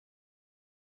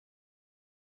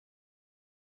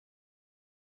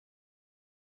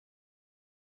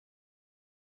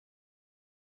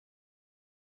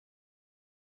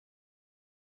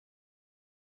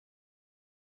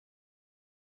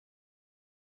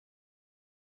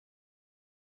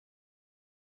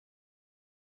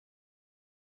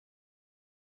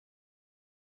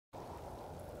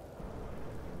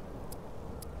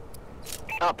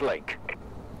uplink.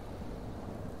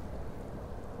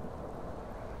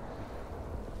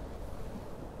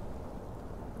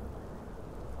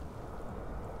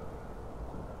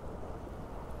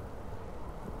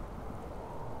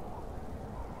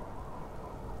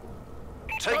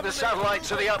 Take the satellite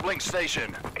to the uplink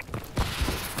station.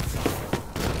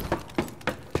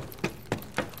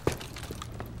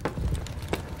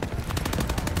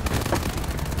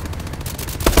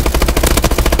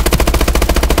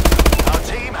 Our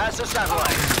team has the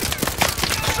satellite.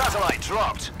 Satellite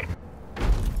dropped.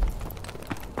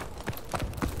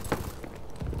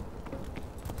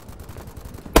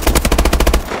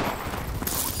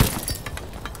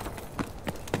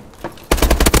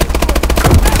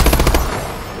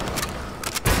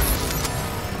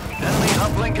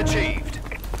 Uplink achieved.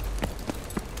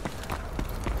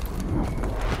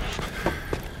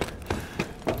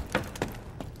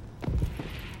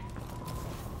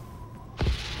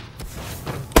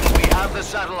 We have the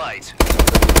satellite.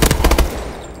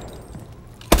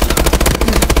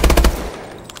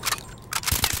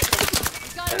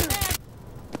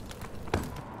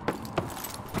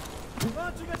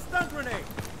 Launching a stun grenade!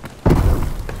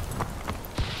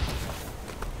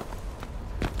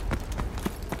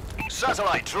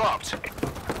 Satellite dropped.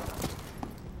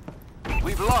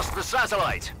 We've lost the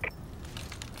satellite.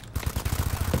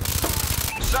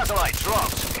 Satellite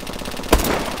dropped.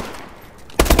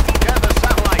 Get the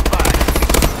satellite back.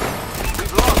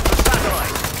 We've lost the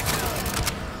satellite.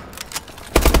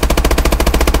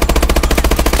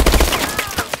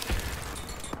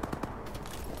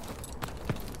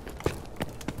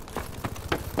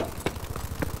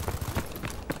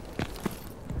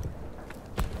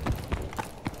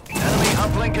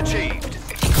 Uplink achieved.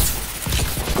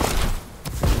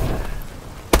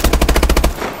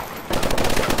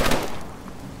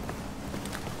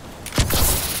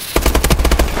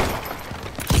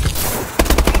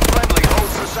 Friendly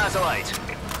holds the satellite.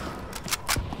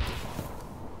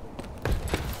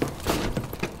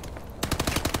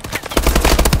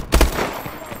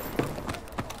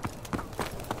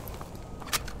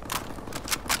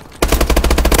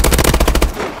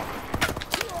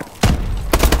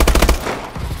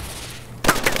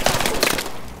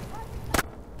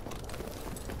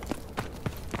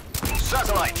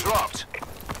 Satellite dropped.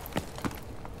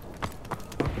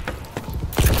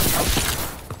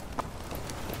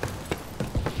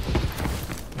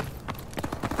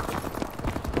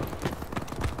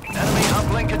 Enemy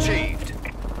uplink achieved.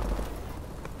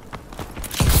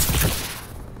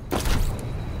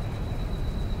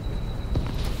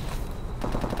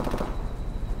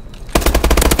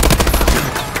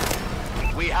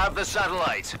 We have the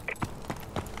satellite.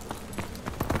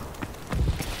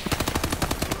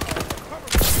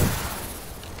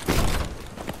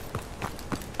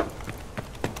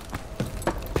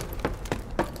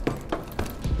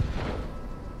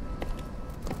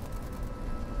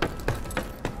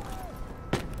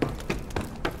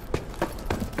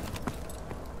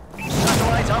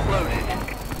 Uploaded.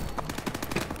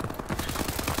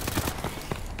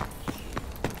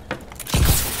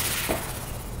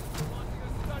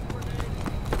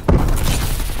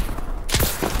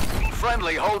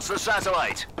 Friendly holds the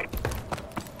satellite.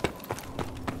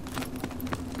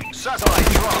 Satellite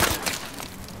dropped.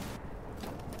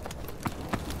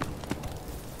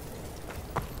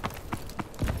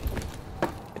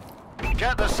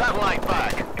 Get the satellite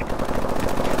back.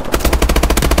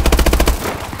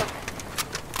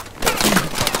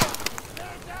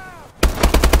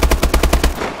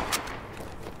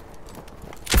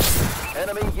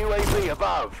 Enemy UAV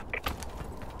above.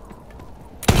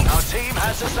 Our team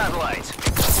has the satellite.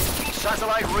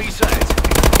 Satellite reset.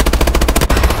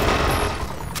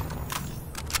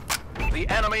 The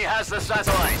enemy has the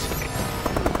satellite.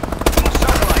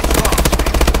 Satellite dropped.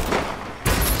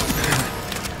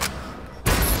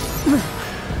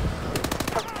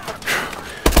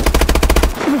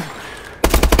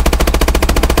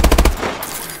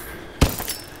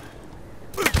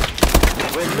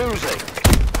 We're losing.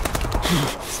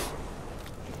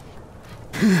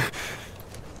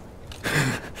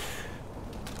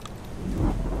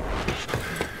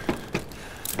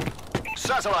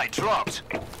 Satellite dropped.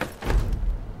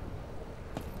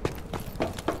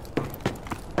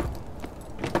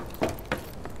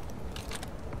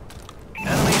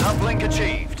 Enemy uplink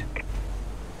achieved.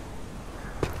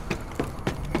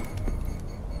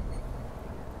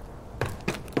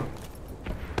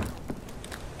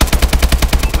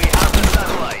 We have the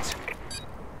satellite.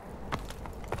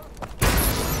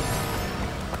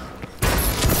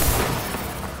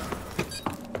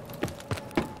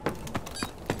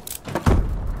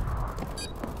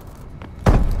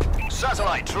 Satellite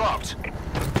Satellite dropped.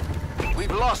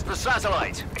 We've lost the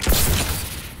satellite.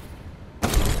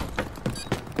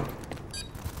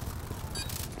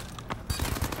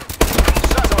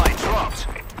 Satellite dropped.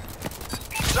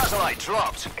 Satellite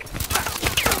dropped.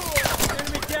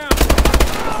 Enemy down!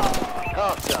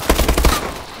 Half done.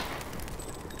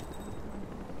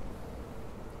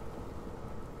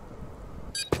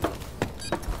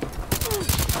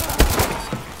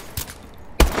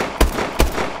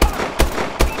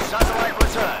 Satellite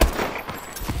returned.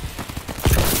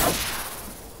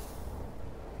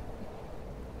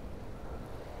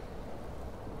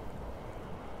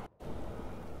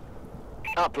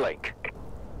 Uplink.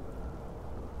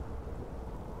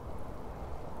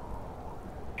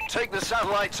 Take the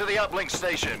satellite to the uplink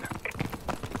station.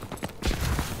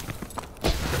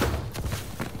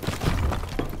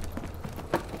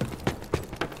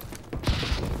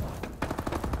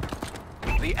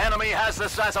 The enemy has the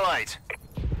satellite.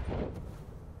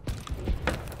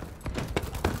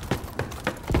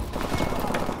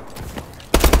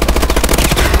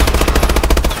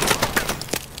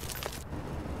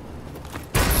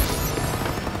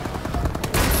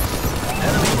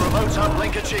 Enemy remote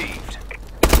uplink achieved.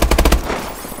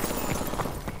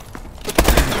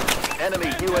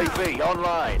 Enemy UAV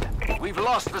online. We've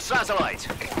lost the satellite.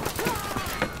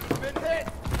 Been hit!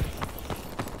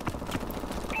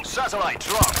 Satellite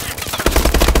dropped.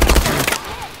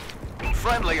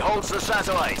 Friendly holds the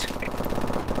satellite.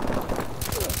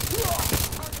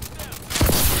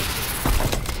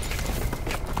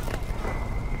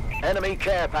 Enemy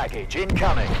care package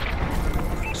incoming.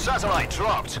 Satellite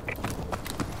dropped.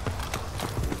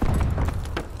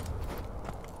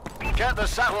 Get the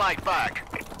satellite back.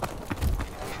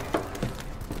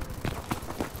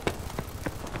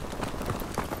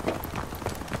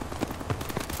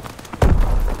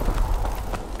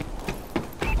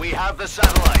 We have the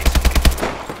satellite.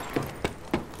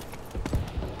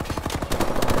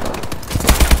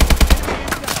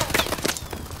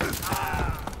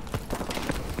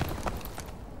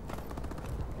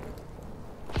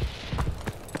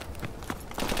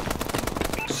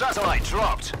 Satellite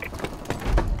dropped.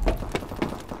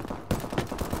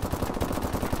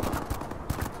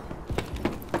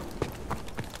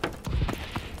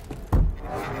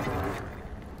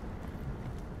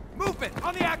 Movement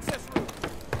on the access route!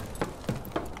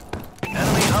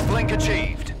 Enemy uplink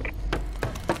achieved.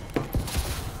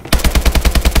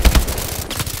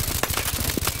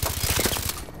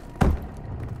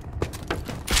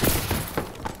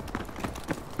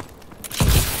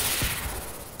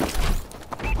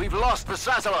 We've lost the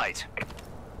satellite.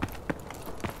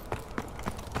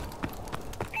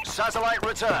 Satellite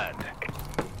returned.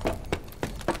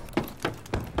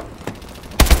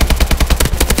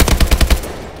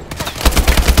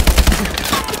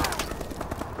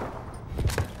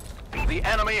 The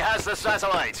enemy has the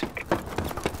satellite.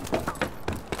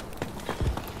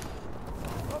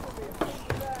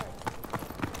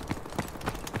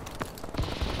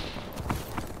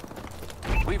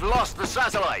 We've lost the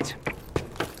satellite.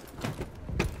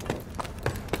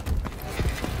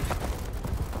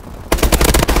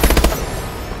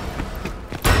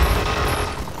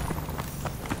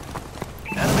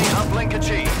 Enemy uplink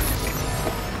achieved.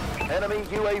 Enemy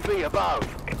UAV above.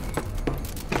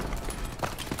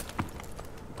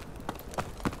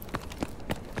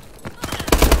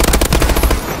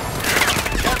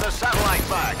 Get the satellite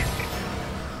back.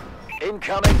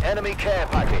 Incoming enemy care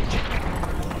package.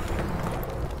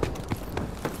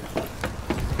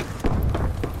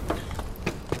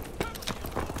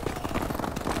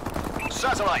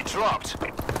 Satellite dropped.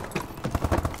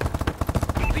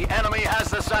 The enemy has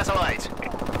the satellite.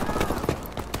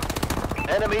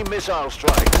 Enemy missile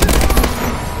strikes.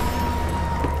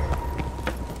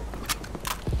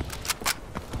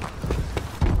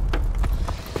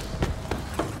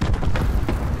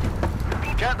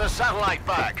 Get the satellite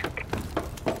back.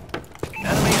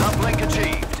 Enemy uplink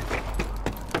achieved.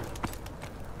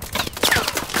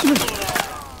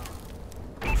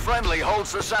 Friendly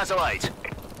holds the satellite.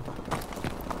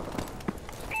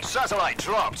 Satellite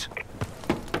dropped.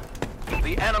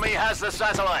 The enemy has the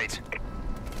satellite.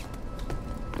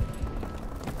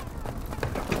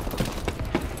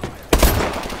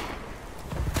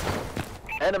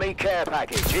 Enemy care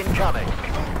package incoming.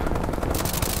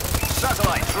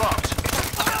 Satellite dropped.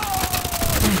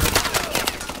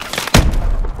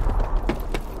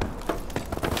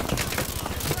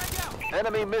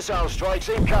 Enemy missile strikes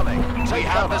incoming. We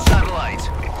have the satellite.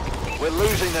 We're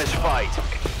losing this fight.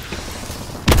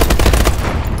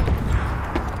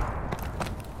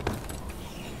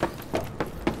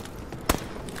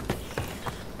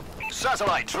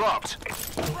 Satellite dropped.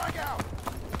 Frag out!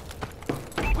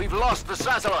 We've lost the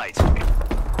satellite.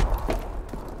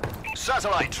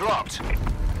 Satellite dropped.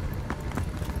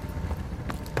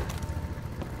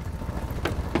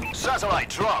 Satellite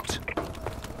dropped.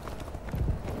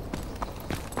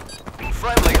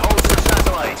 Friendly holds the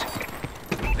satellite.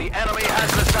 The enemy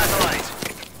has the satellite.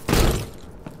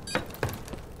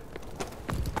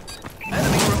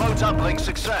 Enemy remote uplink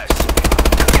success.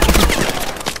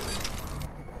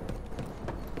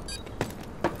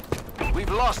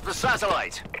 We've lost the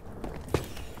satellite.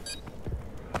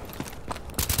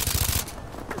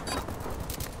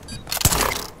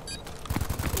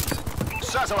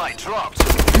 Satellite dropped.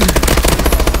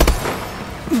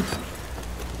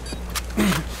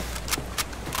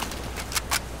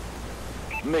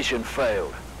 Mission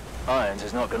failed. Irons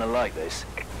is not going to like this.